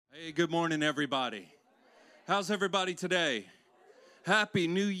Hey, good morning, everybody. How's everybody today? Happy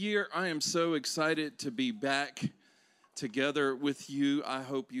New Year. I am so excited to be back together with you. I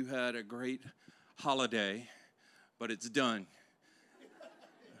hope you had a great holiday, but it's done.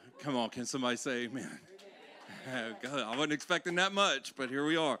 Come on, can somebody say amen? God, I wasn't expecting that much, but here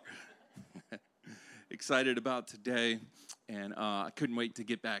we are. Excited about today, and I couldn't wait to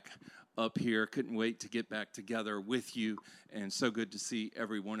get back up here. Couldn't wait to get back together with you, and so good to see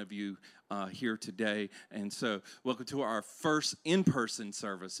every one of you here today. And so welcome to our first in-person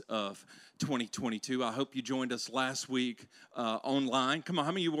service of 2022. I hope you joined us last week online. Come on,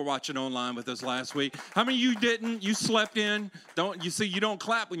 how many of you were watching online with us last week? How many of you didn't? You slept in. You don't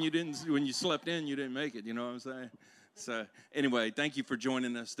clap when you slept in, you didn't make it. You know what I'm saying? So anyway, thank you for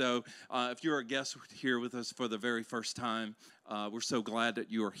joining us, though. If you're a guest here with us for the very first time, we're so glad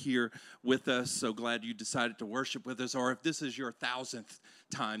that you are here with us, so glad you decided to worship with us, or if this is your 1,000th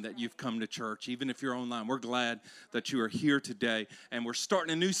time that you've come to church, even if you're online, we're glad that you are here today, and we're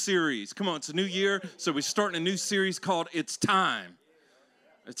starting a new series. Come on, it's a new year, so we're starting a new series called It's Time.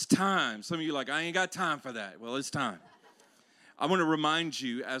 It's time. Some of you are like, I ain't got time for that. Well, it's time. I want to remind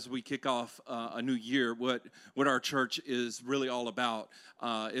you as we kick off a new year what our church is really all about.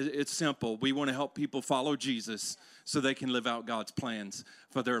 It's simple. We want to help people follow Jesus so they can live out God's plans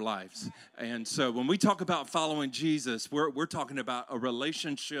for their lives. And so when we talk about following Jesus, we're talking about a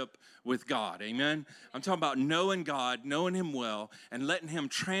relationship with God. Amen? I'm talking about knowing God, knowing Him well, and letting Him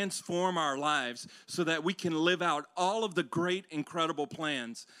transform our lives so that we can live out all of the great, incredible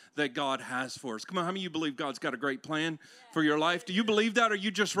plans that God has for us. Come on, how many of you believe God's got a great plan for your life? Do you believe that, or are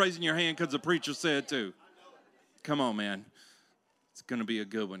you just raising your hand because the preacher said to? Come on, man. It's going to be a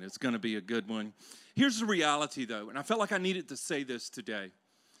good one. It's going to be a good one. Here's the reality, though, and I felt like I needed to say this today,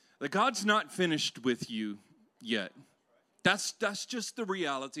 that God's not finished with you yet. That's just the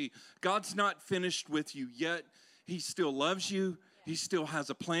reality. God's not finished with you yet. He still loves you. He still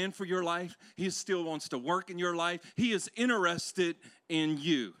has a plan for your life. He still wants to work in your life. He is interested in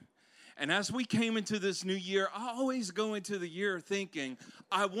you. And as we came into this new year, I always go into the year thinking,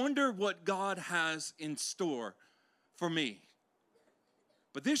 I wonder what God has in store for me.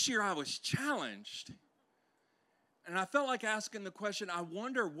 But this year I was challenged, and I felt like asking the question, I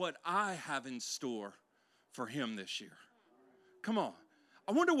wonder what I have in store for Him this year. Come on.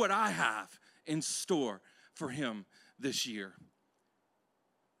 I wonder what I have in store for Him this year.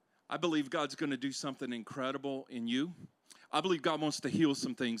 I believe God's going to do something incredible in you. I believe God wants to heal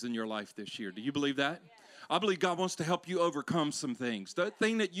some things in your life this year. Do you believe that? I believe God wants to help you overcome some things. That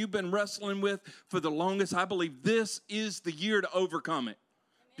thing that you've been wrestling with for the longest, I believe this is the year to overcome it.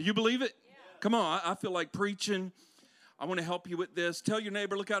 Do you believe it? Come on, I feel like preaching. I want to help you with this. Tell your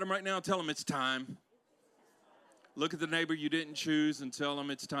neighbor, look at him right now, tell him it's time. Look at the neighbor you didn't choose and tell them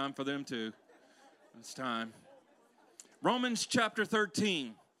it's time for them too. It's time. Romans chapter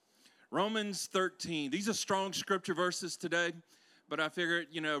 13. Romans 13. These are strong scripture verses today, but I figured,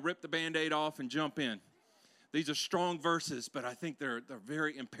 rip the Band-Aid off and jump in. These are strong verses, but I think they're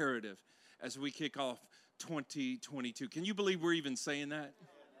very imperative as we kick off 2022. Can you believe we're even saying that?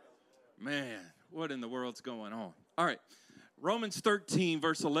 Man, what in the world's going on? All right. Romans 13,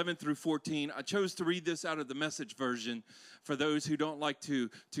 verse 11 through 14. I chose to read this out of the Message version for those who don't like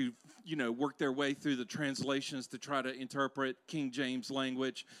to work their way through the translations to try to interpret King James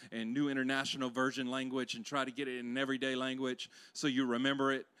language and New International Version language and try to get it in everyday language so you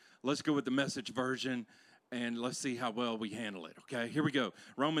remember it. Let's go with the Message version and let's see how well we handle it, okay? Here we go.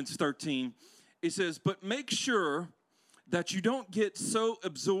 Romans 13. It says, but make sure that you don't get so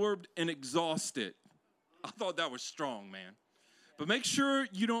absorbed and exhausted. I thought that was strong, man. But make sure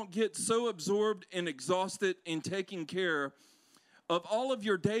you don't get so absorbed and exhausted in taking care of all of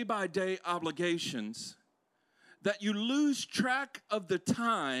your day-by-day obligations that you lose track of the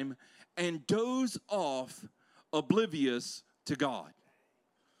time and doze off oblivious to God.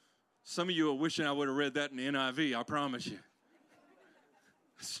 Some of you are wishing I would have read that in the NIV, I promise you.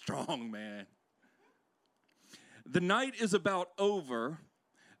 Strong, man. The night is about over.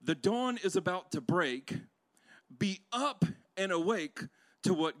 The dawn is about to break. Be up and awake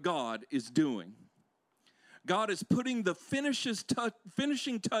to what God is doing. God is putting the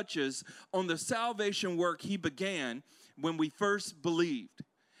finishing touches on the salvation work He began when we first believed.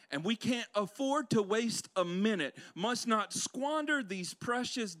 And we can't afford to waste a minute, must not squander these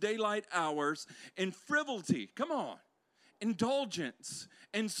precious daylight hours in frivolity. Come on. Indulgence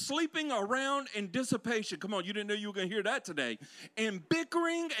and sleeping around in dissipation. Come on, you didn't know you were going to hear that today. And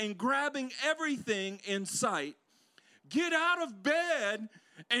bickering and grabbing everything in sight. Get out of bed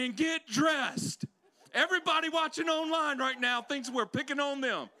and get dressed. Everybody watching online right now thinks we're picking on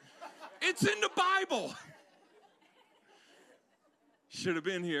them. It's in the Bible. Should have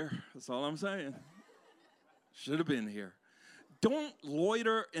been here. That's all I'm saying. Should have been here. Don't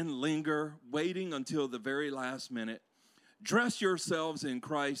loiter and linger, waiting until the very last minute. Dress yourselves in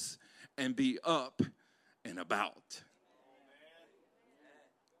Christ and be up and about.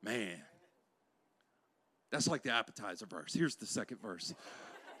 Man, that's like the appetizer verse. Here's the second verse.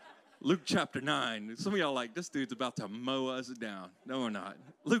 Luke chapter 9. Some of y'all are like, this dude's about to mow us down. No, we're not.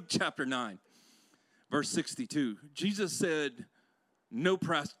 Luke chapter 9, verse 62. Jesus said, no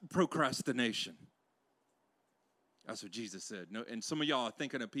procrastination. That's what Jesus said. No, and some of y'all are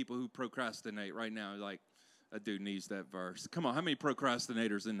thinking of people who procrastinate right now. Like, that dude needs that verse. Come on, how many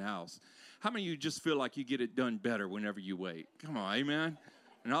procrastinators in the house? How many of you just feel like you get it done better whenever you wait? Come on, amen?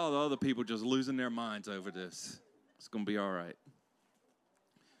 And all the other people just losing their minds over this. It's going to be all right.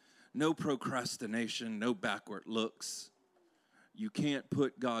 No procrastination, no backward looks. You can't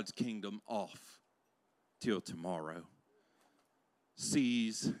put God's kingdom off till tomorrow.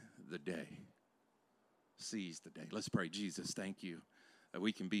 Seize the day. Seize the day. Let's pray. Jesus, thank you that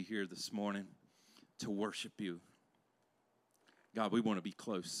we can be here this morning to worship you. God, we want to be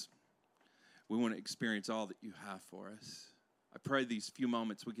close. We want to experience all that you have for us. I pray these few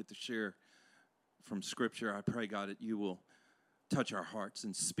moments we get to share from Scripture, I pray, God, that you will touch our hearts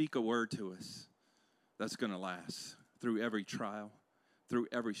and speak a word to us that's going to last through every trial, through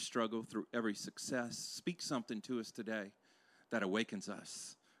every struggle, through every success. Speak something to us today that awakens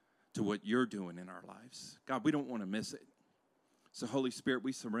us to what you're doing in our lives. God, we don't want to miss it. So, Holy Spirit,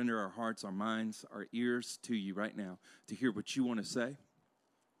 we surrender our hearts, our minds, our ears to you right now to hear what you want to say.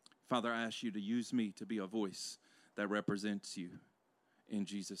 Father, I ask you to use me to be a voice that represents you. In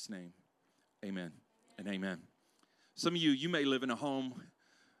Jesus' name, amen and amen. Some of you may live in a home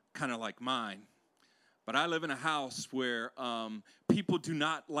kind of like mine, but I live in a house where people do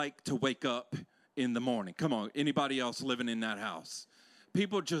not like to wake up in the morning. Come on, anybody else living in that house?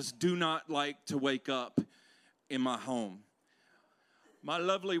 People just do not like to wake up in my home. My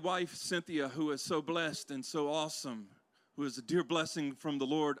lovely wife, Cynthia, who is so blessed and so awesome, who is a dear blessing from the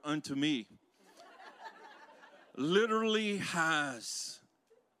Lord unto me, literally has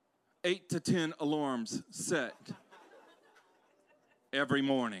 8 to 10 alarms set every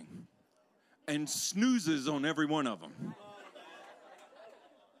morning and snoozes on every one of them.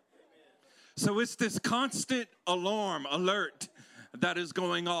 So it's this constant alarm alert that is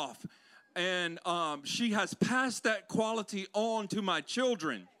going off. And she has passed that quality on to my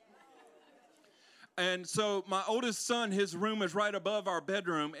children. And so my oldest son, his room is right above our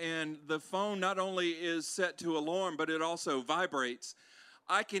bedroom, and the phone not only is set to alarm, but it also vibrates.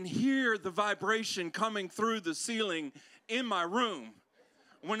 I can hear the vibration coming through the ceiling in my room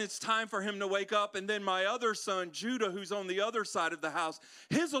when it's time for him to wake up. And then my other son, Judah, who's on the other side of the house,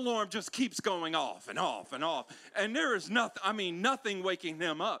 his alarm just keeps going off and off and off. And there is nothing waking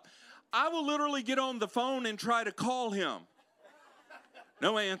him up. I will literally get on the phone and try to call him.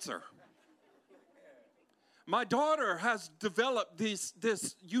 No answer. My daughter has developed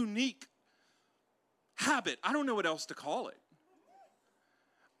this unique habit. I don't know what else to call it.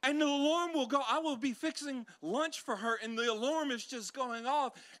 And the alarm will go. I will be fixing lunch for her, and the alarm is just going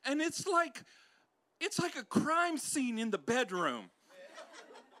off. And it's like a crime scene in the bedroom.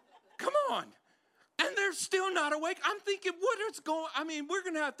 Come on. And they're still not awake. I'm thinking, we're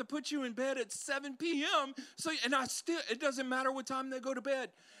going to have to put you in bed at 7 p.m. It doesn't matter what time they go to bed.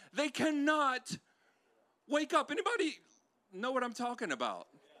 They cannot wake up. Anybody know what I'm talking about?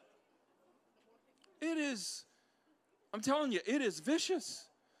 I'm telling you, it is vicious.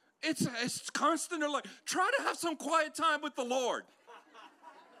 It's constant alert. Try to have some quiet time with the Lord.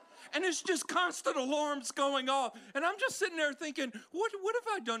 And it's just constant alarms going off. And I'm just sitting there thinking, what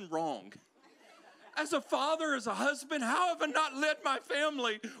have I done wrong? As a father, as a husband, how have I not led my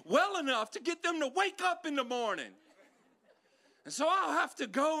family well enough to get them to wake up in the morning? And so I'll have to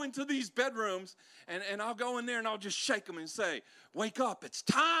go into these bedrooms, and I'll go in there and I'll just shake them and say, wake up, it's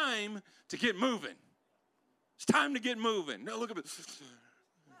time to get moving. It's time to get moving. No, look at me.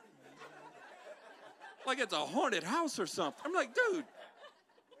 Like it's a haunted house or something. I'm like, dude.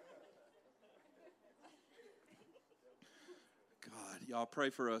 God, y'all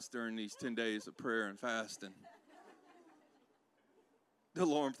pray for us during these 10 days of prayer and fasting. The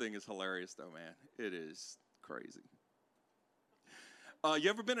alarm thing is hilarious, though, man. It is crazy.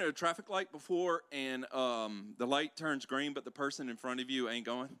 You ever been at a traffic light before and the light turns green, but the person in front of you ain't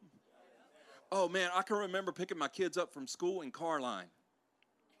going? Oh, man, I can remember picking my kids up from school in car line.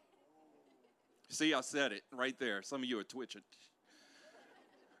 See, I said it right there. Some of you are twitching.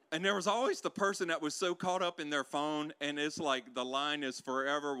 And there was always the person that was so caught up in their phone, and it's like the line is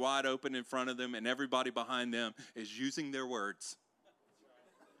forever wide open in front of them, and everybody behind them is using their words.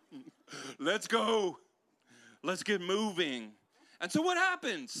 Let's go. Let's get moving. And so what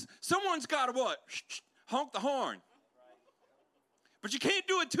happens? Someone's got to what? Honk the horn. But you can't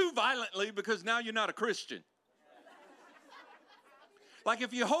do it too violently because now you're not a Christian. Like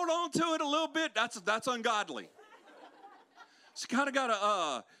if you hold on to it a little bit, that's ungodly. So you kind of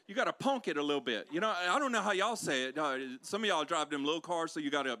gotta punk it a little bit. You know, I don't know how y'all say it. Some of y'all drive them little cars, so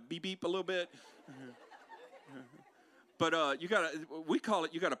you gotta beep beep a little bit. But we call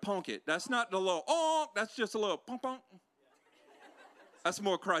it, you gotta punk it. That's not the little that's just a little punk punk. That's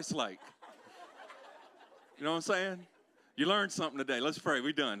more Christ-like. You know what I'm saying? You learned something today. Let's pray.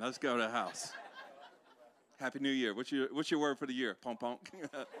 We're done. Let's go to the house. Happy New Year. What's your word for the year? Punk punk.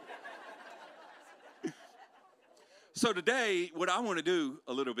 So today, what I want to do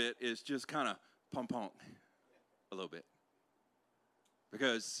a little bit is just kind of pump a little bit.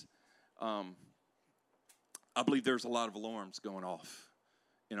 Because I believe there's a lot of alarms going off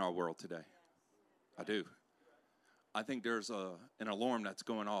in our world today. I do. I think there's an alarm that's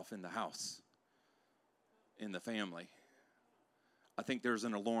going off in the house, in the family. I think there's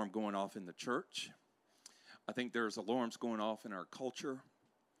an alarm going off in the church. I think there's alarms going off in our culture.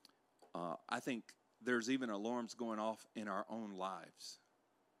 I think there's even alarms going off in our own lives.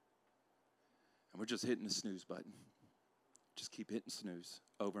 And we're just hitting the snooze button. Just keep hitting snooze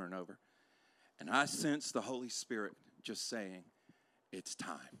over and over. And I sense the Holy Spirit just saying, it's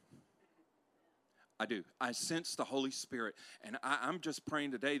time. I do. I sense the Holy Spirit. And I'm just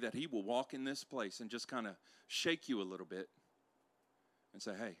praying today that he will walk in this place and just kind of shake you a little bit and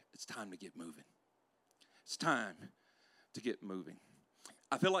say, hey, it's time to get moving. It's time to get moving.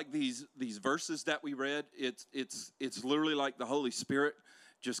 I feel like these verses that we read, it's literally like the Holy Spirit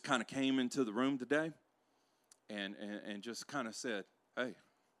just kind of came into the room today and just kind of said, hey,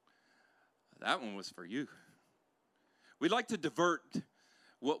 that one was for you. We like to divert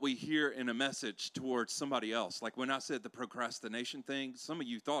what we hear in a message towards somebody else. Like when I said the procrastination thing, some of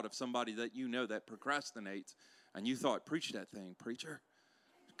you thought of somebody that you know that procrastinates, and you thought, preach that thing, preacher.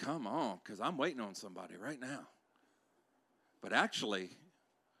 Come on, because I'm waiting on somebody right now. But actually,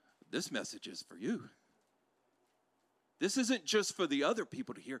 this message is for you. This isn't just for the other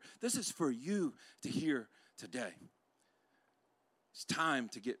people to hear. This is for you to hear today. It's time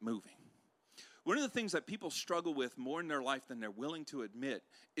to get moving. One of the things that people struggle with more in their life than they're willing to admit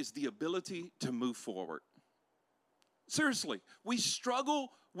is the ability to move forward. Seriously, we struggle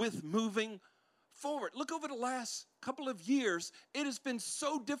with moving forward. Look over the last couple of years. It has been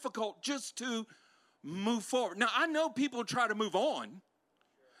so difficult just to move forward. Now, I know people try to move on,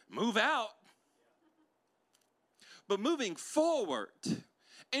 move out, but moving forward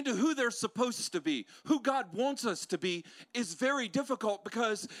into who they're supposed to be, who God wants us to be, is very difficult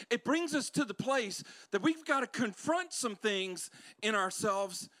because it brings us to the place that we've got to confront some things in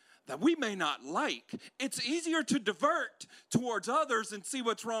ourselves that we may not like. It's easier to divert towards others and see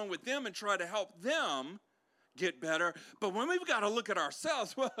what's wrong with them and try to help them get better. But when we've got to look at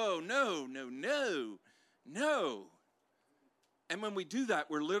ourselves, whoa, no. And when we do that,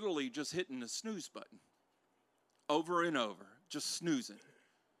 we're literally just hitting the snooze button over and over, just snoozing.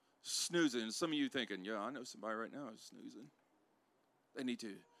 And some of you thinking, yeah, I know somebody right now is snoozing. They need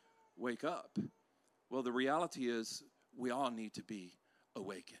to wake up. Well, the reality is we all need to be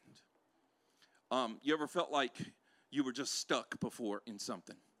awakened. You ever felt like you were just stuck before in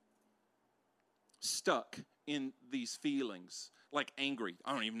something? Stuck in these feelings, like angry.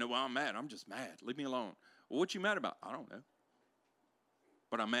 I don't even know why I'm mad. I'm just mad. Leave me alone. Well, what you mad about? I don't know.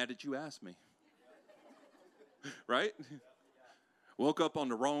 But I'm mad that you asked me. Right? Woke up on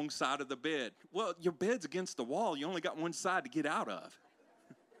the wrong side of the bed. Well, your bed's against the wall. You only got one side to get out of.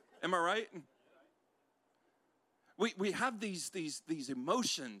 Am I right? We have these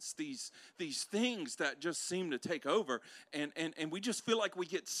emotions, these things that just seem to take over, and we just feel like we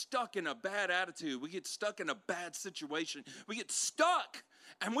get stuck in a bad attitude. We get stuck in a bad situation. We get stuck,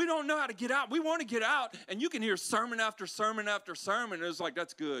 and we don't know how to get out. We want to get out, and you can hear sermon after sermon after sermon, and it's like,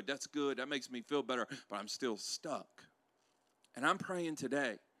 that's good, that makes me feel better, but I'm still stuck. And I'm praying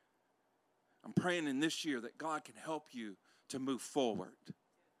today, I'm praying in this year that God can help you to move forward.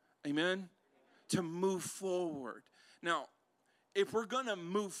 Amen? To move forward. Now, if we're going to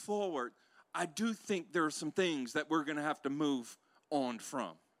move forward, I do think there are some things that we're going to have to move on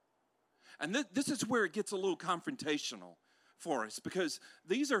from. And this is where it gets a little confrontational for us, because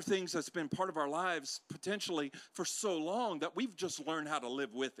these are things that's been part of our lives potentially for so long that we've just learned how to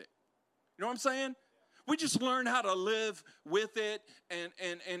live with it. You know what I'm saying? We just learn how to live with it,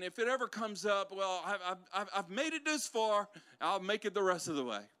 and if it ever comes up, well, I've made it this far, I'll make it the rest of the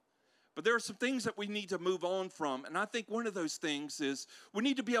way. But there are some things that we need to move on from, and I think one of those things is we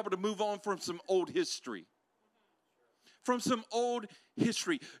need to be able to move on from some old history. From some old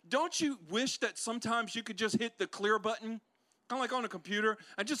history. Don't you wish that sometimes you could just hit the clear button, kind of like on a computer,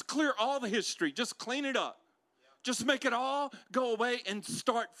 and just clear all the history, just clean it up. Just make it all go away and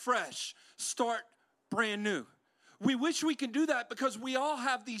start fresh, start brand new. We wish we could do that because we all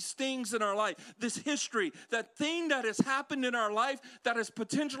have these things in our life, this history, that thing that has happened in our life that has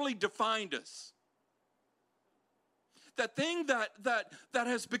potentially defined us. That thing that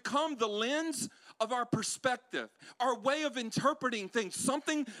has become the lens of our perspective, our way of interpreting things,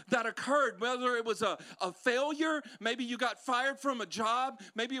 something that occurred, whether it was a failure, maybe you got fired from a job,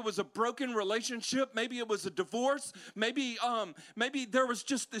 maybe it was a broken relationship, maybe it was a divorce, maybe there was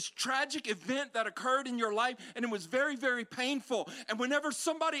just this tragic event that occurred in your life and it was very, very painful. And whenever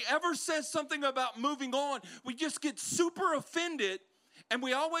somebody ever says something about moving on, we just get super offended. And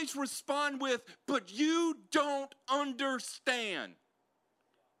we always respond with, but you don't understand.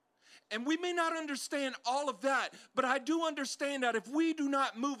 And we may not understand all of that, but I do understand that if we do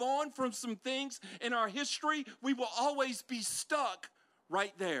not move on from some things in our history, we will always be stuck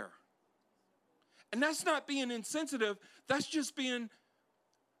right there. And that's not being insensitive, that's just being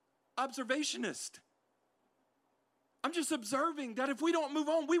observationist. I'm just observing that if we don't move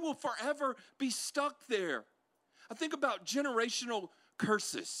on, we will forever be stuck there. I think about generational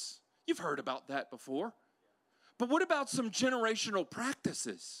curses. You've heard about that before. But what about some generational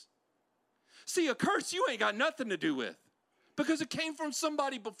practices? See, a curse you ain't got nothing to do with because it came from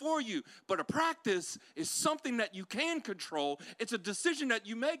somebody before you. But a practice is something that you can control. It's a decision that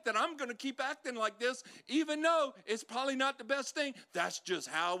you make that I'm going to keep acting like this, even though it's probably not the best thing. That's just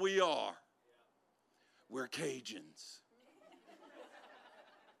how we are. We're Cajuns.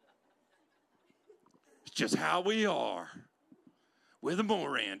 It's just how we are. We're the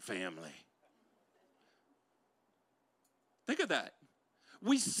Moran family. Think of that.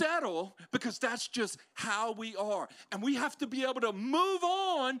 We settle because that's just how we are. And we have to be able to move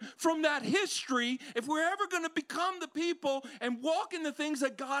on from that history if we're ever going to become the people and walk in the things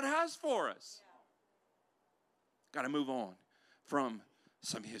that God has for us. Got to move on from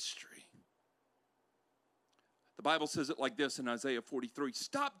some history. The Bible says it like this in Isaiah 43.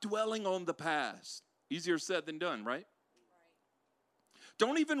 Stop dwelling on the past. Easier said than done, right?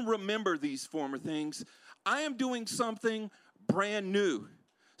 Don't even remember these former things. I am doing something brand new,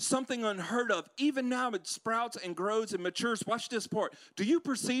 something unheard of. Even now it sprouts and grows and matures. Watch this part. Do you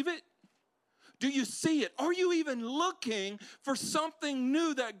perceive it? Do you see it? Are you even looking for something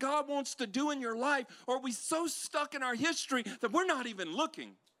new that God wants to do in your life? Or are we so stuck in our history that we're not even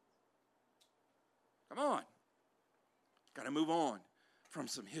looking? Come on. Got to move on from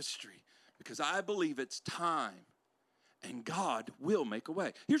some history because I believe it's time. And God will make a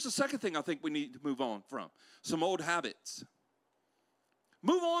way. Here's the second thing I think we need to move on from. Some old habits.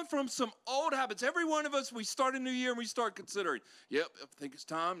 Move on from some old habits. Every one of us, we start a new year and we start considering, yep, I think it's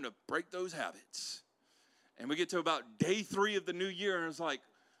time to break those habits. And we get to about day 3 of the new year and it's like,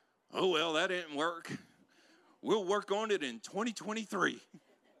 oh, well, that didn't work. We'll work on it in 2023.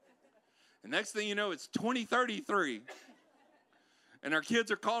 And next thing you know, it's 2033. And our kids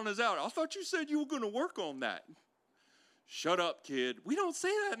are calling us out. I thought you said you were going to work on that. Shut up, kid. We don't say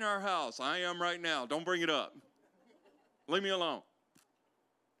that in our house. I am right now. Don't bring it up. Leave me alone.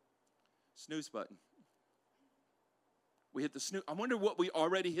 Snooze button. We hit the snooze. I wonder what we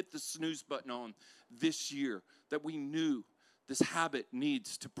already hit the snooze button on this year that we knew this habit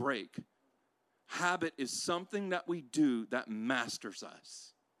needs to break. Habit is something that we do that masters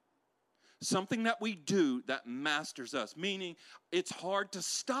us. Something that we do that masters us, meaning it's hard to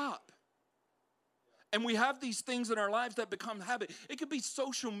stop. And we have these things in our lives that become habit. It could be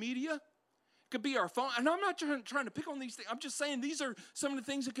social media. It could be our phone. And I'm not trying to pick on these things. I'm just saying these are some of the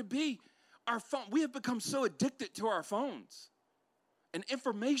things it could be. Our phone. We have become so addicted to our phones. And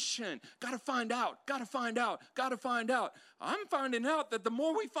information. Got to find out. Got to find out. Got to find out. I'm finding out that the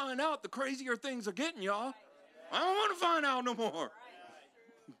more we find out, the crazier things are getting, y'all. I don't want to find out no more.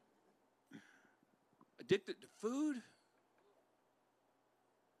 Addicted to food.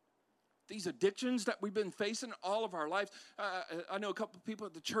 These addictions that we've been facing all of our lives. I know a couple of people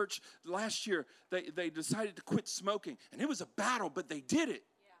at the church last year, they decided to quit smoking. And it was a battle, but they did it.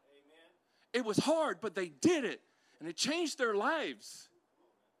 Yeah. It was hard, but they did it. And it changed their lives.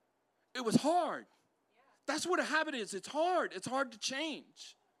 It was hard. Yeah. That's what a habit is. It's hard. It's hard to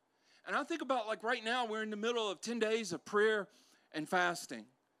change. And I think about like right now, we're in the middle of 10 days of prayer and fasting.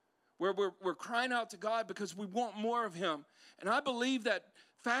 where we're crying out to God because we want more of him. And I believe that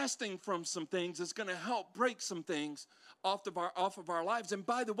fasting from some things is going to help break some things off of our lives. And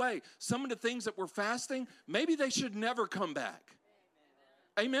by the way, some of the things that we're fasting, maybe they should never come back.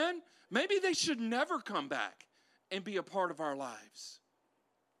 Amen? Maybe they should never come back and be a part of our lives.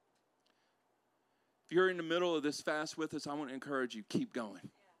 If you're in the middle of this fast with us, I want to encourage you, keep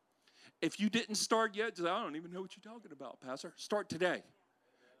going. If you didn't start yet, I don't even know what you're talking about, Pastor. Start today.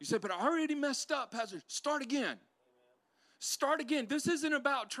 You say, but I already messed up, Pastor. Start again. Start again. This isn't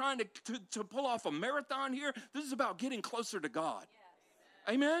about trying to pull off a marathon here. This is about getting closer to God.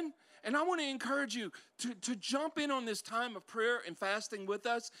 Yes. Amen? And I want to encourage you to jump in on this time of prayer and fasting with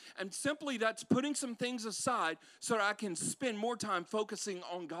us. And simply that's putting some things aside so that I can spend more time focusing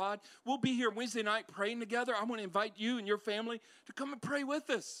on God. We'll be here Wednesday night praying together. I want to invite you and your family to come and pray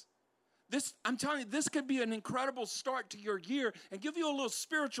with us. I'm telling you, this could be an incredible start to your year and give you a little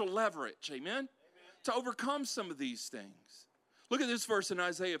spiritual leverage, amen? To overcome some of these things. Look at this verse in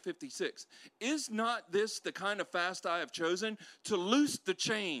Isaiah 56. Is not this the kind of fast I have chosen to loose the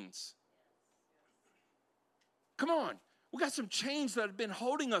chains? Come on. We got some chains that have been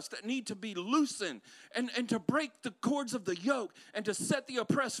holding us that need to be loosened and to break the cords of the yoke and to set the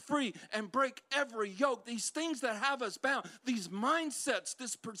oppressed free and break every yoke. These things that have us bound, these mindsets,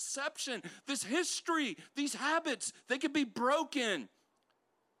 this perception, this history, these habits, they could be broken.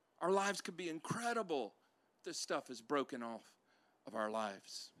 Our lives could be incredible. This stuff is broken off of our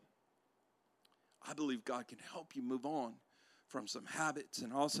lives. I believe God can help you move on from some habits,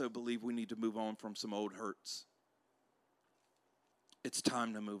 and also believe we need to move on from some old hurts. It's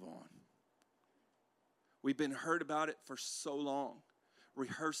time to move on. We've been hurt about it for so long,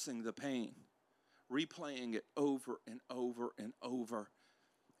 rehearsing the pain, replaying it over and over and over.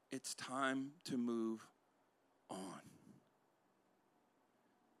 It's time to move on.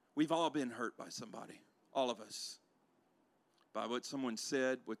 We've all been hurt by somebody, all of us, by what someone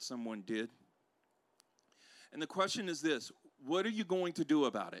said, what someone did. And the question is this: what are you going to do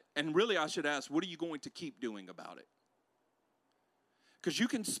about it? And really, I should ask, what are you going to keep doing about it? Because you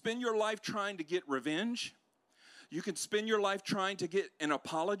can spend your life trying to get revenge. You can spend your life trying to get an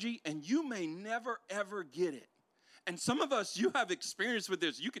apology, and you may never, ever get it. And some of us, you have experience with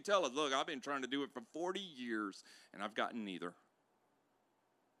this. You can tell us, look, I've been trying to do it for 40 years, and I've gotten neither.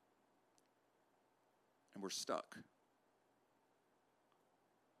 And we're stuck.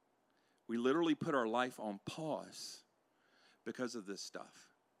 We literally put our life on pause because of this stuff,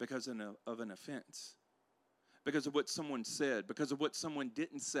 because of an offense. Because of what someone said, because of what someone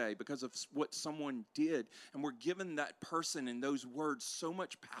didn't say, because of what someone did. And we're giving that person and those words so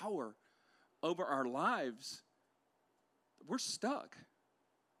much power over our lives. We're stuck.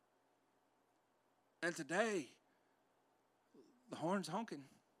 And today, the horn's honking.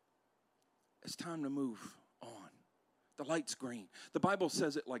 It's time to move on. The light's green. The Bible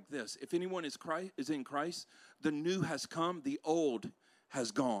says it like this: if anyone is in Christ, the new has come, the old has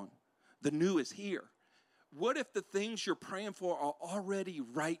gone. The new is here. What if the things you're praying for are already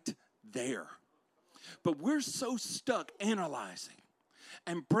right there? But we're so stuck analyzing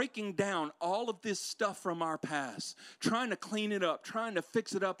and breaking down all of this stuff from our past, trying to clean it up, trying to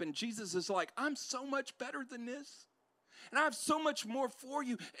fix it up. And Jesus is like, I'm so much better than this. And I have so much more for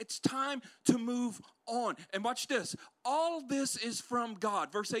you. It's time to move on. And watch this. All this is from God.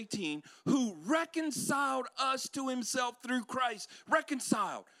 Verse 18, who reconciled us to himself through Christ.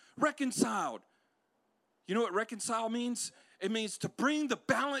 Reconciled. You know what reconcile means? It means to bring the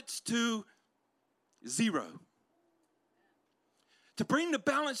balance to zero. To bring the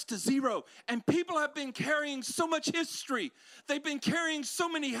balance to zero. And people have been carrying so much history. They've been carrying so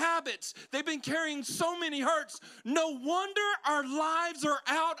many habits. They've been carrying so many hurts. No wonder our lives are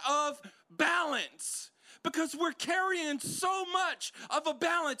out of balance. Because we're carrying so much of a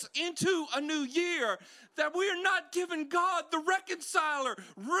balance into a new year that we're not giving God, the reconciler,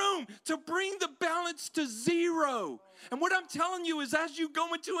 room to bring the balance to zero. And what I'm telling you is, as you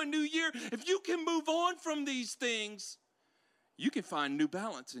go into a new year, if you can move on from these things, you can find new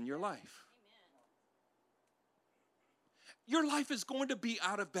balance in your life. Your life is going to be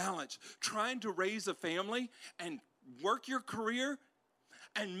out of balance. Trying to raise a family and work your career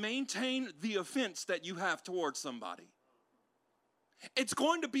and maintain the offense that you have towards somebody. It's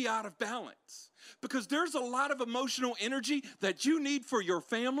going to be out of balance because there's a lot of emotional energy that you need for your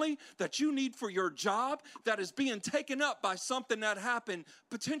family, that you need for your job, that is being taken up by something that happened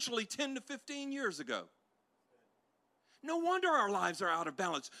potentially 10 to 15 years ago. No wonder our lives are out of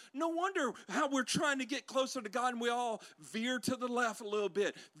balance. No wonder how we're trying to get closer to God and we all veer to the left a little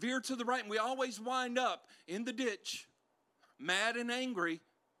bit, veer to the right, and we always wind up in the ditch, mad and angry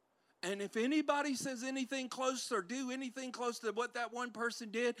And if anybody says anything close or do anything close to what that one person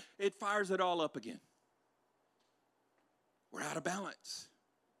did, it fires it all up again. We're out of balance.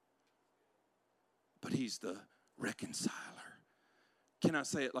 But he's the reconciler. Can I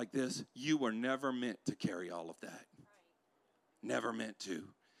say it like this? You were never meant to carry all of that. Never meant to.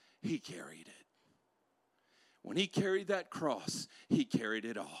 He carried it. When he carried that cross, he carried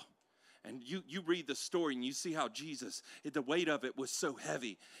it all. And you read the story and you see how Jesus, the weight of it was so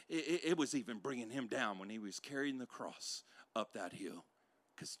heavy. It was even bringing him down when he was carrying the cross up that hill.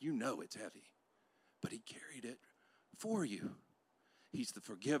 Because you know it's heavy. But he carried it for you. He's the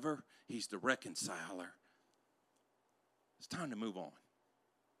forgiver. He's the reconciler. It's time to move on.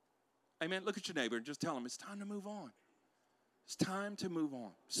 Amen. Look at your neighbor and just tell him it's time to move on. It's time to move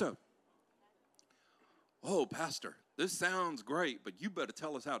on. So, oh, Pastor, this sounds great, but you better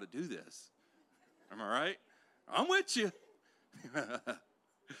tell us how to do this. Am I right? I'm with you.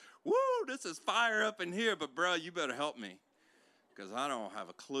 Woo, this is fire up in here, but bro, you better help me because I don't have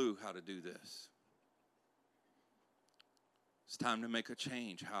a clue how to do this. It's time to make a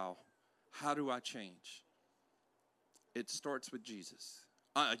change. How do I change? It starts with Jesus.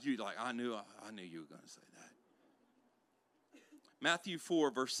 I knew you were going to say that. Matthew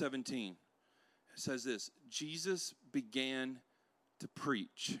 4, verse 17. It says this, Jesus began to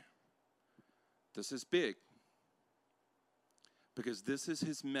preach. This is big because this is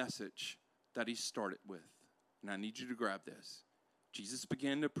his message that he started with. And I need you to grab this. Jesus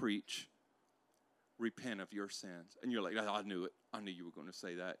began to preach, repent of your sins. And you're like, I knew it. I knew you were going to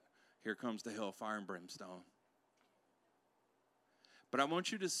say that. Here comes the hellfire and brimstone. But I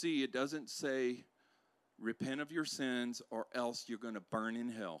want you to see it doesn't say repent of your sins or else you're going to burn in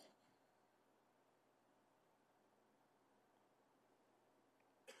hell.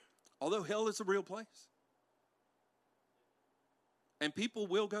 Although hell is a real place. And people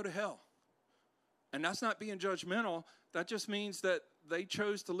will go to hell. And that's not being judgmental. That just means that they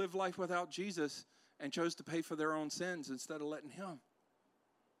chose to live life without Jesus and chose to pay for their own sins instead of letting him.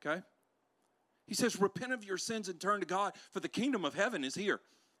 Okay? He says, repent of your sins and turn to God, for the kingdom of heaven is here.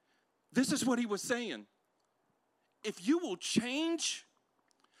 This is what he was saying. If you will change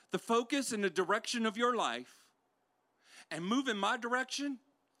the focus and the direction of your life and move in my direction,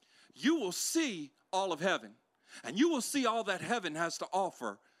 you will see all of heaven. And you will see all that heaven has to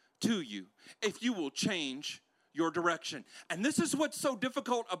offer to you if you will change your direction. And this is what's so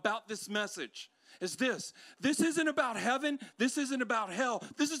difficult about this message. Is this. This isn't about heaven. This isn't about hell.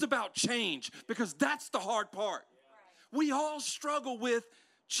 This is about change because that's the hard part. We all struggle with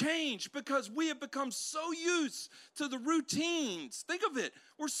change because we have become so used to the routines. Think of it.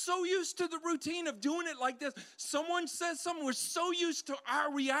 We're so used to the routine of doing it like this. Someone says something. We're so used to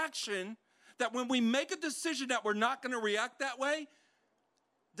our reaction that when we make a decision that we're not going to react that way,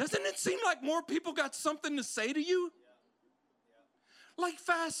 doesn't it seem like more people got something to say to you? Like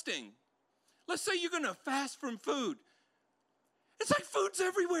fasting. Let's say you're going to fast from food. It's like food's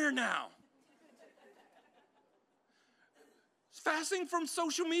everywhere now. Fasting from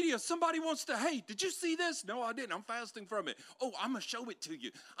social media. Somebody wants to, hey, did you see this? No, I didn't. I'm fasting from it. Oh, I'm going to show it to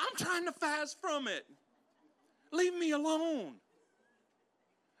you. I'm trying to fast from it. Leave me alone.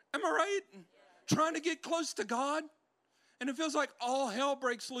 Am I right? Trying to get close to God. And it feels like all hell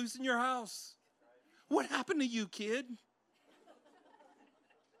breaks loose in your house. What happened to you, kid?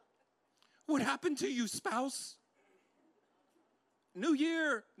 What happened to you, spouse? New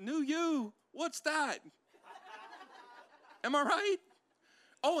year, new you. What's that? Am I right?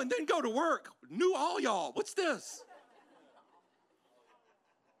 Oh, and then go to work. New all y'all. What's this?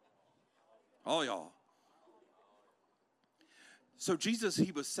 All y'all. So Jesus,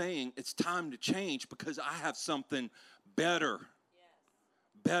 he was saying, it's time to change because I have something better.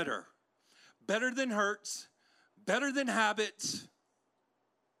 Better. Better than hurts. Better than habits.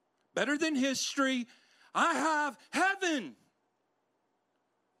 Better than history. I have heaven.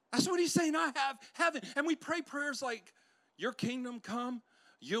 That's what he's saying. I have heaven. And we pray prayers like, your kingdom come,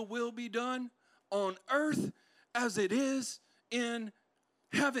 your will be done on earth as it is in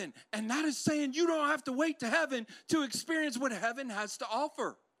heaven. And that is saying you don't have to wait to heaven to experience what heaven has to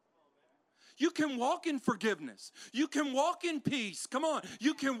offer. You can walk in forgiveness. You can walk in peace. Come on.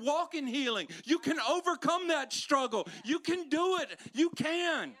 You can walk in healing. You can overcome that struggle. You can do it. You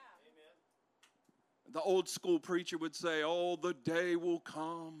can. The old school preacher would say, oh, the day will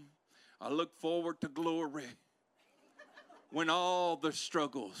come. I look forward to glory when all the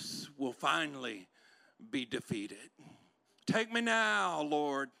struggles will finally be defeated. Take me now,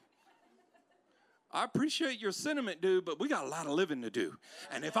 Lord. I appreciate your sentiment, dude, but we got a lot of living to do.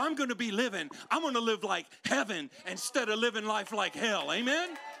 And if I'm going to be living, I'm going to live like heaven instead of living life like hell.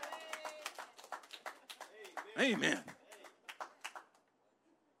 Amen? Amen.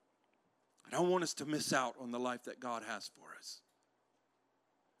 I don't want us to miss out on the life that God has for us.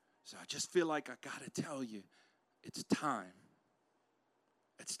 So I just feel like I got to tell you, it's time.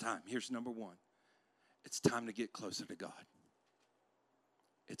 It's time. Here's number one. It's time to get closer to God.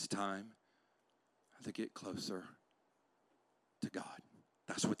 It's time to get closer to God.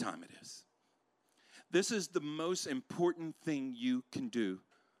 That's what time it is. This is the most important thing you can do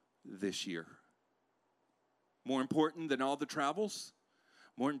this year. More important than all the travels.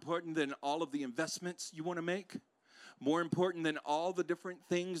 More important than all of the investments you want to make. More important than all the different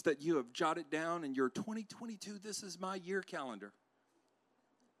things that you have jotted down in your 2022, this is my year calendar.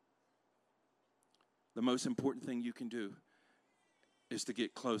 The most important thing you can do is to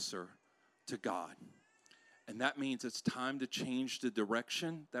get closer to God. And that means it's time to change the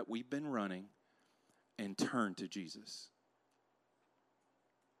direction that we've been running and turn to Jesus.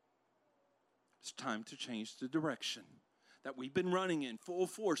 It's time to change the direction that we've been running in full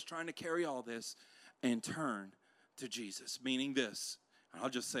force, trying to carry all this, and turn to Jesus. Meaning this, and I'll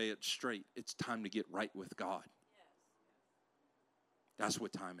just say it straight, it's time to get right with God. That's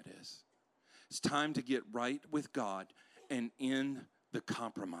what time it is. It's time to get right with God and in the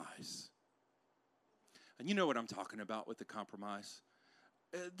compromise. And you know what I'm talking about with the compromise.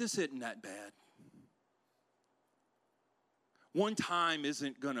 This isn't that bad. One time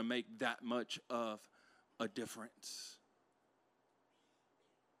isn't going to make that much of a difference.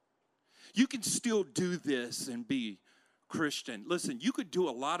 You can still do this and be Christian. Listen, you could do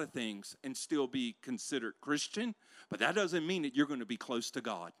a lot of things and still be considered Christian, but that doesn't mean that you're going to be close to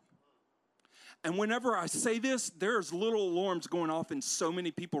God. And whenever I say this, there's little alarms going off in so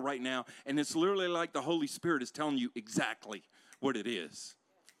many people right now, and it's literally like the Holy Spirit is telling you exactly what it is.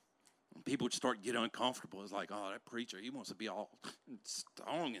 And people start getting uncomfortable. It's like, oh, that preacher, he wants to be all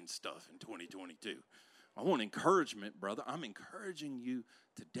strong and stuff in 2022. I want encouragement, brother. I'm encouraging you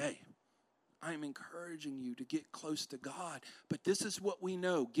today. I'm encouraging you to get close to God. But this is what we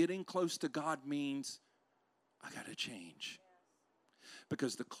know. Getting close to God means I got to change.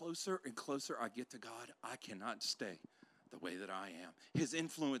 Because the closer and closer I get to God, I cannot stay the way that I am. His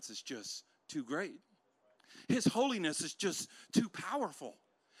influence is just too great. His holiness is just too powerful.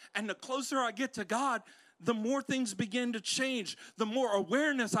 And the closer I get to God, the more things begin to change. The more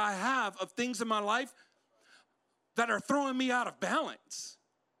awareness I have of things in my life that are throwing me out of balance.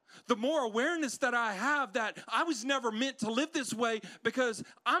 The more awareness that I have that I was never meant to live this way because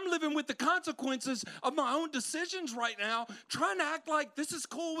I'm living with the consequences of my own decisions right now, trying to act like this is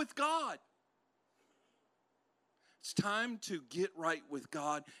cool with God. It's time to get right with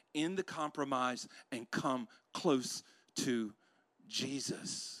God in the compromise and come close to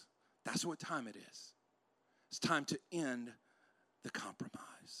Jesus. That's what time it is. It's time to end the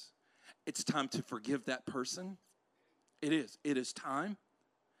compromise. It's time to forgive that person. It is. It is time.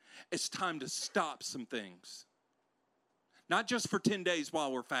 It's time to stop some things. Not just for 10 days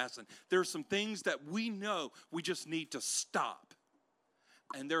while we're fasting. There are some things that we know we just need to stop.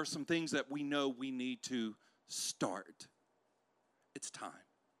 And there are some things that we know we need to start. It's time.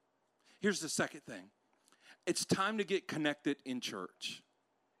 Here's the second thing. It's time to get connected in church.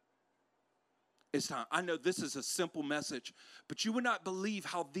 It's time. I know this is a simple message, but you would not believe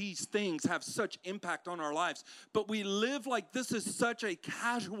how these things have such impact on our lives. But we live like this is such a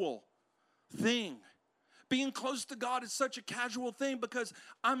casual thing. Being close to God is such a casual thing because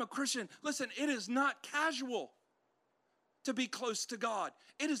I'm a Christian. Listen, it is not casual to be close to God.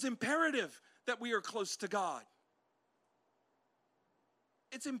 It is imperative that we are close to God.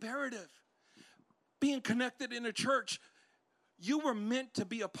 It's imperative. Being connected in a church, you were meant to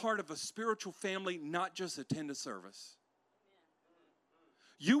be a part of a spiritual family, not just attend a service.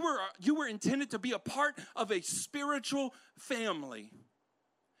 You were intended to be a part of a spiritual family,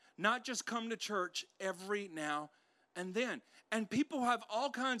 not just come to church every now and then. And people have all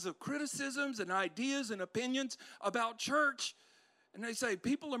kinds of criticisms and ideas and opinions about church. And they say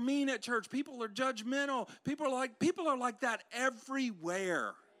people are mean at church, people are judgmental, people are like that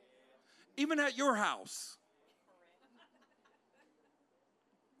everywhere, even at your house.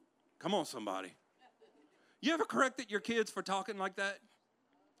 Come on, somebody. You ever corrected your kids for talking like that?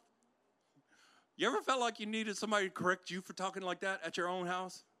 You ever felt like you needed somebody to correct you for talking like that at your own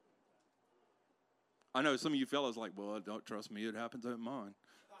house? I know some of you fellas like, well, don't trust me, it happens at mine.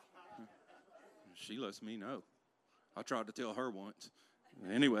 She lets me know. I tried to tell her once.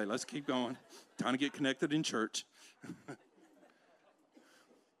 Anyway, let's keep going. Time to get connected in church.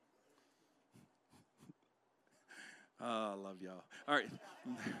 Oh, I love y'all. All right.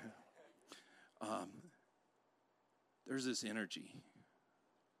 There's this energy.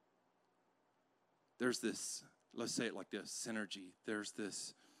 There's this let's say it like this, synergy. There's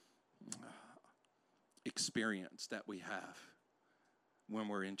this experience that we have when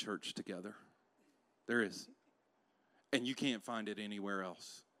we're in church together. There is. And you can't find it anywhere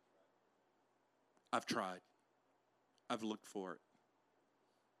else. I've tried. I've looked for it.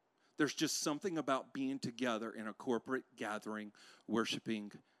 There's just something about being together in a corporate gathering,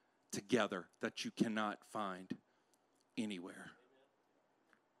 worshiping together that you cannot find anywhere.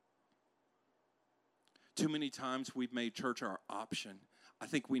 Too many times we've made church our option. I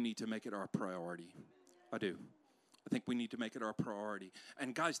think we need to make it our priority. I do. I think we need to make it our priority.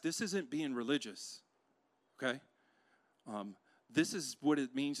 And guys, this isn't being religious, okay? This is what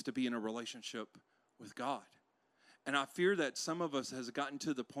it means to be in a relationship with God. And I fear that some of us has gotten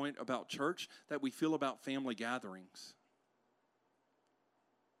to the point about church that we feel about family gatherings.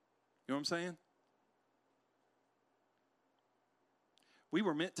 You know what I'm saying? We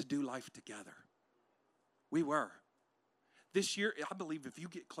were meant to do life together. We were. This year, I believe if you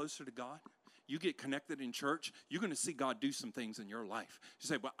get closer to God, you get connected in church, you're going to see God do some things in your life. You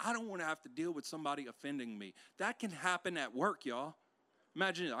say, well, I don't want to have to deal with somebody offending me. That can happen at work, y'all.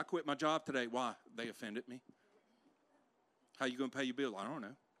 Imagine it. I quit my job today. Why? They offended me. How you going to pay your bill? I don't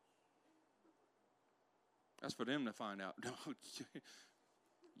know. That's for them to find out. No,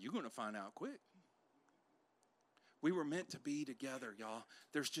 you're going to find out quick. We were meant to be together, y'all.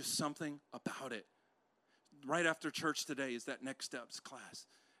 There's just something about it. Right after church today is that Next Steps class.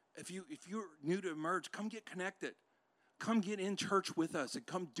 If you're new to Emerge, come get connected. Come get in church with us and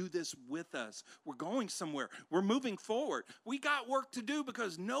come do this with us. We're going somewhere. We're moving forward. We got work to do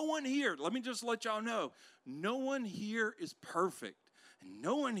because no one here, let me just let y'all know, no one here is perfect. And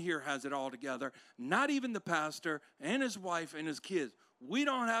no one here has it all together. Not even the pastor and his wife and his kids. We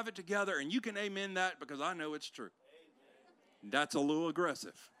don't have it together, and you can amen that because I know it's true. That's a little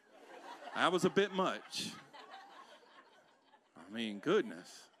aggressive. That was a bit much. I mean, goodness.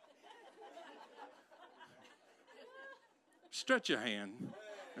 Stretch your hand,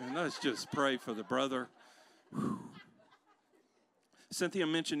 and let's just pray for the brother. Whew. Cynthia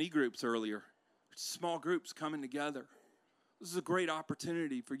mentioned e-groups earlier. Small groups coming together. This is a great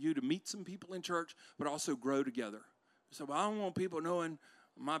opportunity for you to meet some people in church, but also grow together. So, well, I don't want people knowing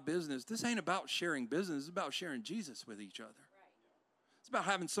my business. This ain't about sharing business. It's about sharing Jesus with each other. Right. It's about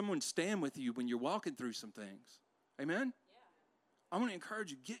having someone stand with you when you're walking through some things. Amen? Yeah. I want to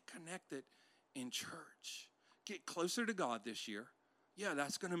encourage you, get connected in church. Get closer to God this year. Yeah,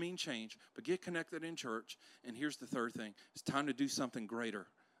 that's going to mean change, but get connected in church. And here's the third thing. It's time to do something greater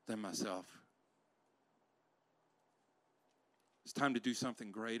than myself. It's time to do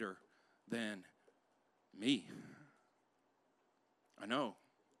something greater than me. I know.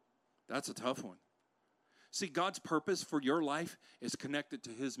 That's a tough one. See, God's purpose for your life is connected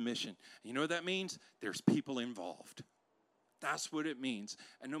to his mission. You know what that means? There's people involved. That's what it means.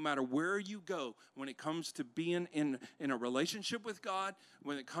 And no matter where you go, when it comes to being in a relationship with God,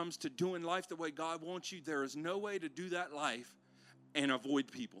 when it comes to doing life the way God wants you, there is no way to do that life and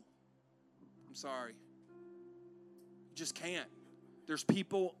avoid people. I'm sorry. You just can't. There's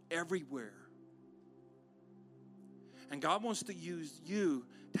people everywhere. And God wants to use you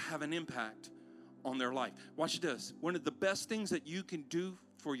to have an impact on their life. Watch this. One of the best things that you can do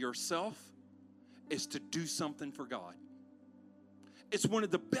for yourself is to do something for God. It's one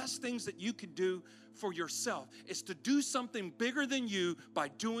of the best things that you can do for yourself. Is to do something bigger than you by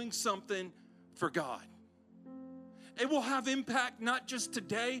doing something for God. It will have impact not just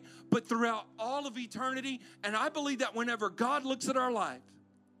today, but throughout all of eternity. And I believe that whenever God looks at our life,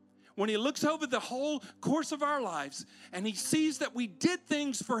 when he looks over the whole course of our lives and he sees that we did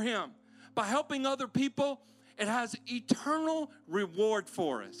things for him by helping other people, it has eternal reward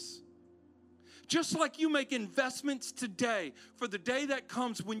for us. Just like you make investments today for the day that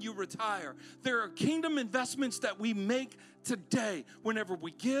comes when you retire, there are kingdom investments that we make today whenever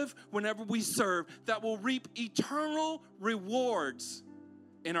we give, whenever we serve, that will reap eternal rewards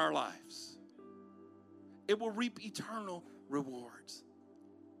in our lives. It will reap eternal rewards.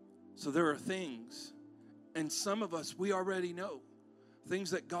 So there are things, and some of us, we already know,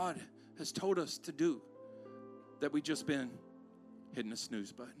 things that God has told us to do that we just been hitting a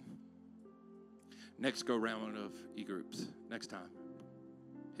snooze button. Next go round of e-groups. Next time,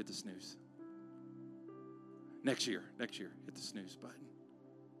 hit the snooze. Next year, hit the snooze button.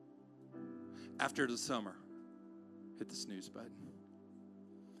 After the summer, hit the snooze button.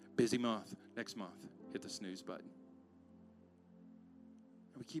 Busy month, next month, hit the snooze button.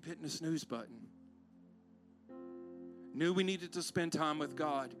 And we keep hitting the snooze button. Knew we needed to spend time with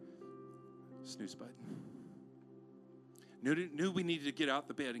God. Snooze button. Knew we needed to get out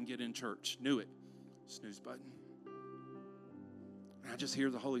the bed and get in church. Knew it. Snooze button. And I just hear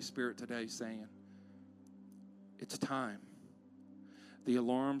the Holy Spirit today saying, it's time. The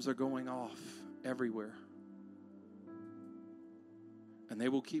alarms are going off everywhere. And they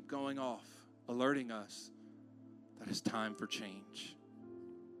will keep going off, alerting us that it's time for change.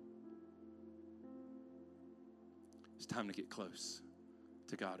 It's time to get close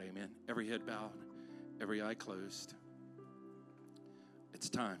to God, amen. Every head bowed, every eye closed. It's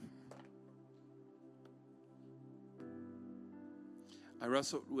time. I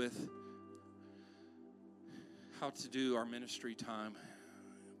wrestled with how to do our ministry time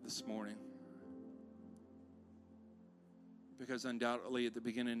this morning. Because undoubtedly at the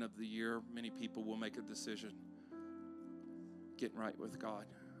beginning of the year, many people will make a decision getting right with God.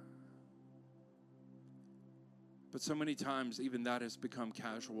 But so many times, even that has become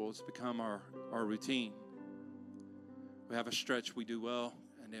casual. It's become our routine. We have a stretch we do well,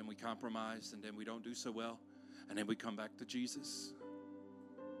 and then we compromise, and then we don't do so well, and then we come back to Jesus.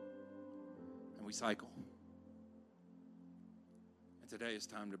 And we cycle. And today is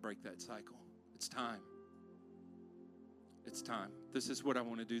time to break that cycle. It's time. It's time. This is what I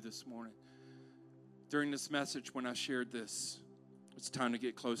want to do this morning. During this message, when I shared this, it's time to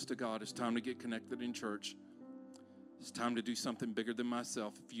get close to God. It's time to get connected in church. It's time to do something bigger than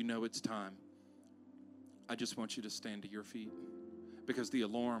myself. If you know it's time, I just want you to stand to your feet because the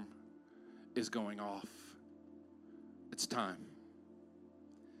alarm is going off. It's time.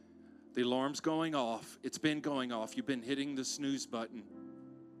 The alarm's going off. It's been going off. You've been hitting the snooze button.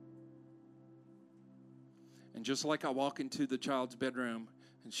 And just like I walk into the child's bedroom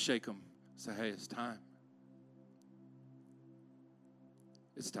and shake them, say, hey, it's time.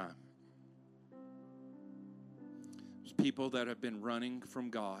 It's time. There's people that have been running from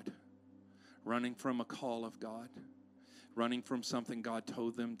God, running from a call of God, running from something God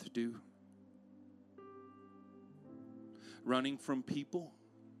told them to do, running from people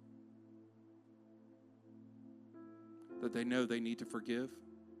that they know they need to forgive.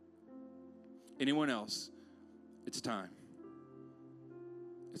 Anyone else? It's time.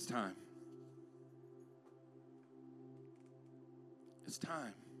 It's time. It's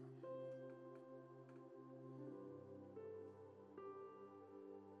time.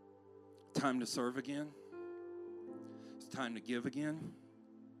 Time to serve again. It's time to give again.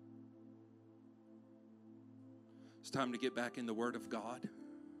 It's time to get back in the Word of God.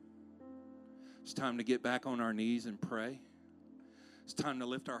 It's time to get back on our knees and pray. It's time to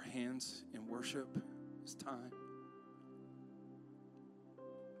lift our hands in worship. It's time.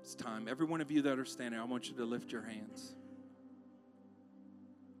 It's time. Every one of you that are standing, I want you to lift your hands.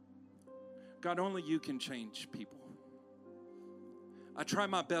 God, only you can change people. I try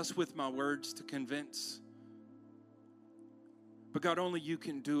my best with my words to convince. But God, only you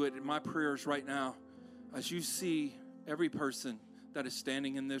can do it. And my prayers right now, as you see every person that is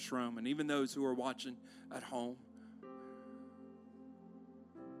standing in this room, and even those who are watching at home,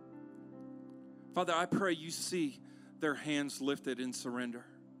 Father, I pray you see their hands lifted in surrender.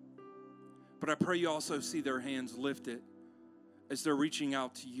 But I pray you also see their hands lifted as they're reaching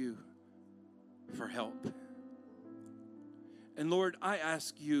out to you for help. And Lord, I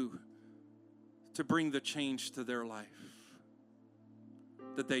ask you to bring the change to their life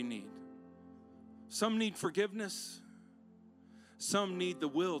that they need. Some need forgiveness. Some need the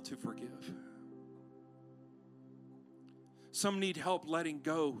will to forgive. Some need help letting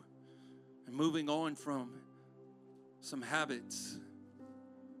go and moving on from some habits,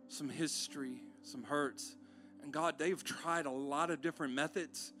 some history, some hurts. And God, they've tried a lot of different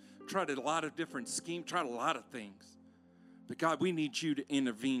methods, tried a lot of different schemes, tried a lot of things. But God, we need you to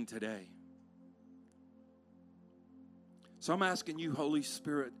intervene today. So I'm asking you, Holy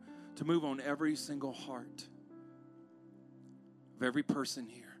Spirit, to move on every single heart of every person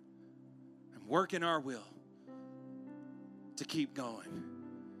here and work in our will to keep going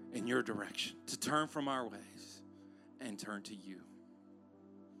in your direction, to turn from our ways and turn to you.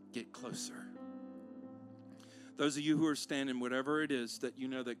 Get closer. Those of you who are standing, whatever it is that you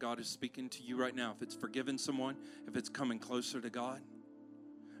know that God is speaking to you right now, if it's forgiving someone, if it's coming closer to God,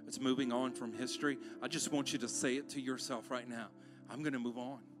 it's moving on from history, I just want you to say it to yourself right now. I'm going to move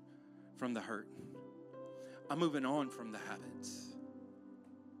on from the hurt. I'm moving on from the habits.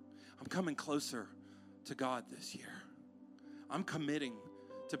 I'm coming closer to God this year. I'm committing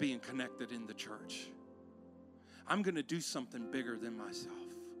to being connected in the church. I'm going to do something bigger than myself.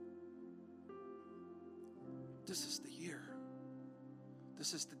 This is the year.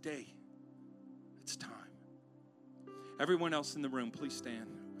 This is the day. It's time. Everyone else in the room, please stand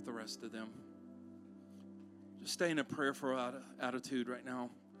with the rest of them. Just stay in a prayerful attitude right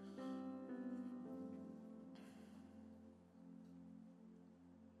now.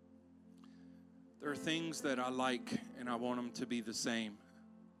 There are things that I like and I want them to be the same.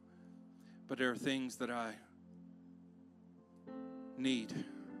 But there are things that I need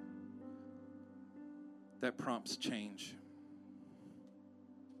that prompts change.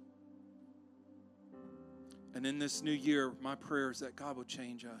 And in this new year, my prayer is that God will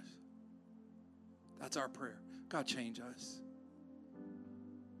change us. That's our prayer. God, change us.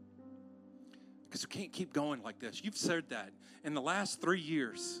 Because we can't keep going like this. You've said that. In the last 3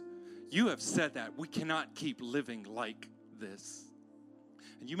 years, you have said that. We cannot keep living like this.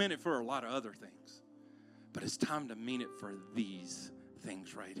 And you meant it for a lot of other things. But it's time to mean it for these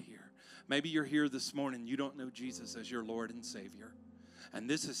things right here. Maybe you're here this morning, you don't know Jesus as your Lord and Savior. And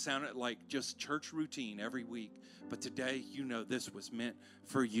this has sounded like just church routine every week. But today, you know this was meant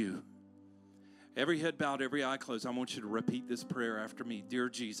for you. Every head bowed, every eye closed. I want you to repeat this prayer after me. Dear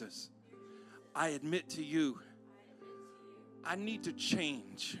Jesus, I admit to you, I need to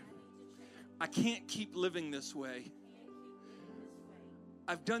change. I can't keep living this way.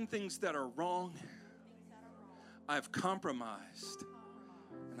 I've done things that are wrong. I've compromised.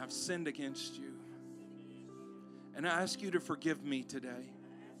 And I've sinned against you. And I ask you to forgive me today.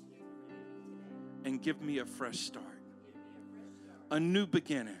 And give me a fresh start. A new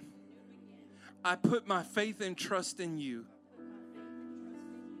beginning. I put my faith and trust in you.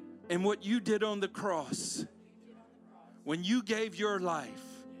 And what you did on the cross. When you gave your life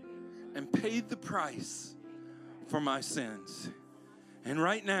and paid the price for my sins. And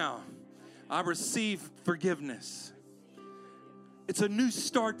right now, I receive forgiveness. It's a new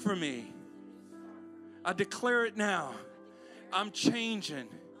start for me. I declare it now. I'm changing.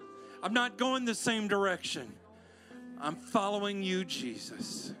 I'm not going the same direction. I'm following you,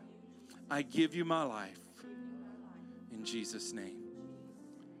 Jesus. I give you my life. In Jesus' name.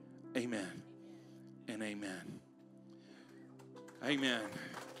 Amen and amen. Amen.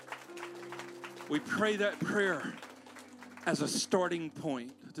 We pray that prayer as a starting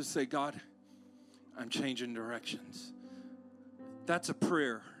point to say, God, I'm changing directions. That's a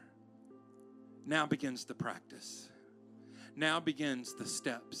prayer. Now begins the practice. Now begins the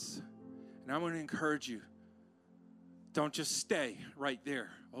steps. And I want to encourage you, don't just stay right there.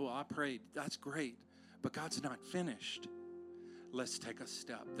 Oh, I prayed. That's great. But God's not finished. Let's take a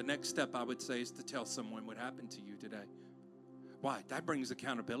step. The next step, I would say, is to tell someone what happened to you today. Why? That brings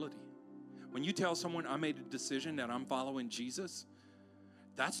accountability. When you tell someone, I made a decision that I'm following Jesus,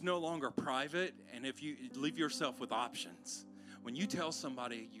 that's no longer private, and if you leave yourself with options. When you tell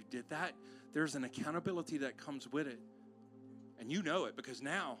somebody you did that, there's an accountability that comes with it. And you know it because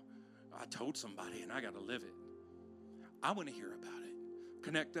now I told somebody and I got to live it. I want to hear about it.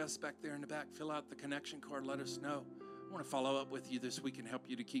 Connect us back there in the back. Fill out the connection card. Let us know. I want to follow up with you this week and help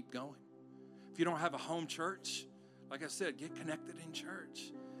you to keep going. If you don't have a home church, like I said, get connected in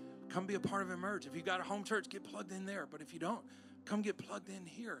church. Come be a part of Emerge. If you got a home church, get plugged in there. But if you don't, come get plugged in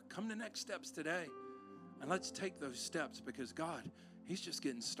here. Come to Next Steps today. And let's take those steps because God, He's just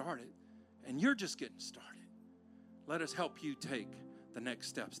getting started. And you're just getting started. Let us help you take the next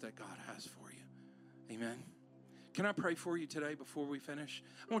steps that God has for you. Amen. Can I pray for you today before we finish?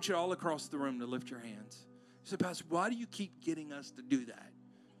 I want you all across the room to lift your hands. You say, Pastor, why do you keep getting us to do that?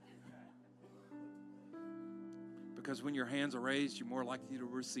 Because when your hands are raised, you're more likely to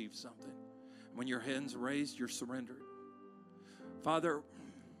receive something. When your hands are raised, you're surrendered. Father,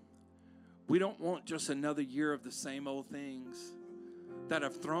 we don't want just another year of the same old things that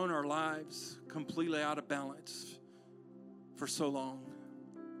have thrown our lives completely out of balance for so long.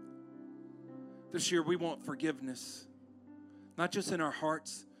 This year we want forgiveness, not just in our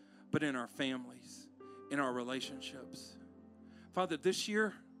hearts, but in our families, in our relationships. Father, this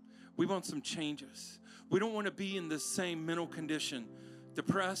year we want some changes. We don't want to be in the same mental condition,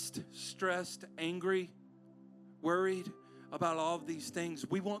 depressed, stressed, angry, worried about all of these things.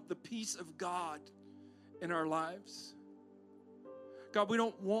 We want the peace of God in our lives. God, we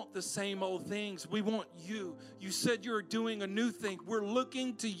don't want the same old things. We want you. You said you're doing a new thing. We're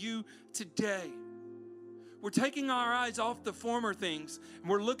looking to you today. We're taking our eyes off the former things, and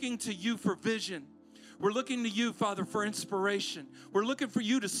we're looking to you for vision. We're looking to you, Father, for inspiration. We're looking for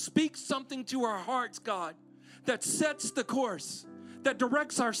you to speak something to our hearts, God, that sets the course, that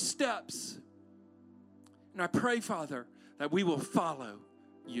directs our steps. And I pray, Father, that we will follow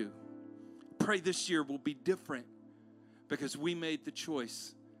you. Pray this year will be different because we made the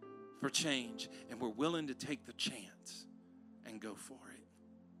choice for change and we're willing to take the chance and go for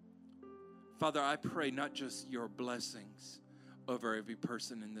it. Father, I pray not just your blessings over every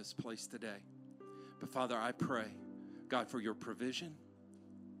person in this place today, but Father, I pray, God, for your provision.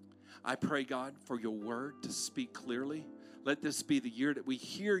 I pray, God, for your word to speak clearly. Let this be the year that we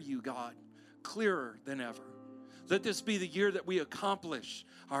hear you, God, clearer than ever. Let this be the year that we accomplish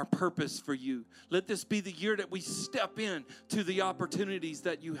our purpose for you. Let this be the year that we step in to the opportunities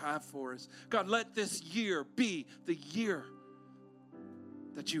that you have for us. God, let this year be the year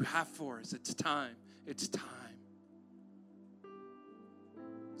that you have for us. It's time. It's time.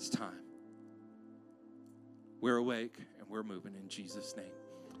 It's time. We're awake and we're moving in Jesus' name.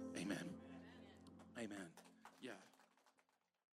 Amen. Amen. Yeah.